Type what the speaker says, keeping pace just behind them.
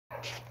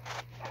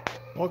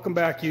Welcome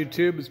back,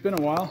 YouTube. It's been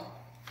a while,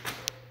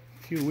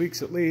 a few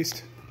weeks at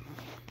least.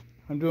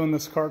 I'm doing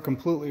this car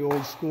completely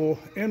old school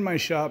in my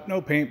shop,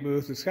 no paint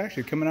booth. It's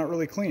actually coming out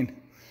really clean.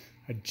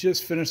 I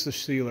just finished the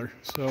sealer,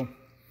 so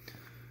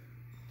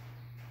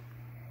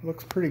it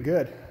looks pretty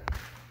good.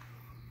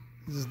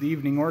 This is the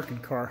Evening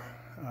Orchid car.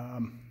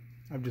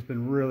 I've just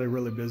been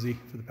really busy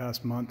for the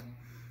past month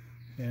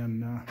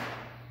and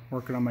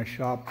working on my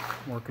shop,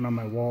 working on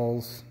my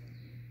walls,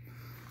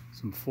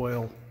 some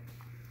foil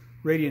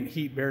radiant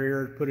heat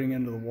barrier putting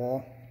into the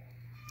wall.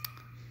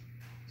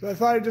 So I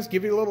thought I'd just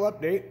give you a little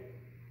update,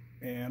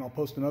 and I'll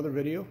post another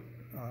video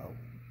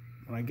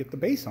when I get the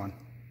base on.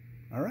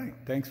 All right,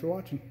 thanks for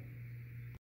watching.